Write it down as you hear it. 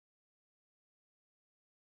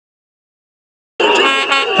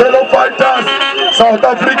South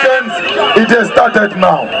Africans, it has started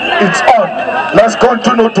now. It's on. Let's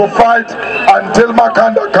continue to fight until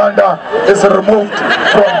Makanda Kanda is removed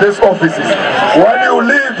from these offices. When you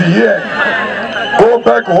leave here, go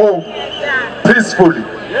back home peacefully,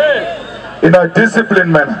 in a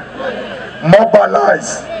disciplined manner.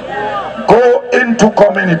 Mobilize. Go into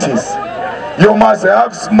communities. You must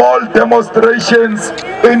have small demonstrations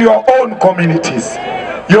in your own communities.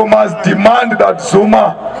 You must demand that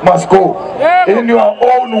Zuma must go. In your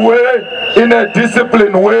own way, in a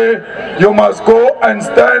disciplined way, you must go and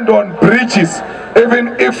stand on bridges.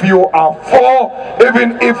 Even if you are 4,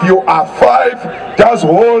 even if you are 5, just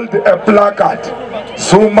hold a placard.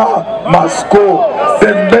 Zuma must go.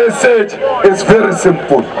 The message is very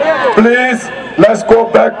simple. Please, let's go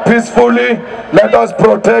back peacefully. Let us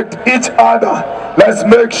protect each other. Let's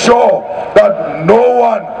make sure that no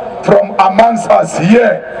one from amongst us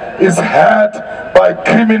here is hurt by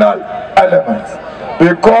criminal elements.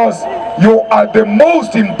 Because you are the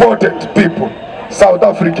most important people, South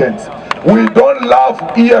Africans. We don't love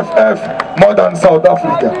EFF more than South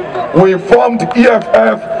Africa. We formed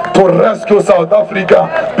EFF to rescue South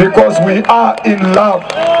Africa because we are in love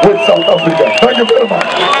with South Africa. Thank you very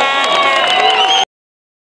much.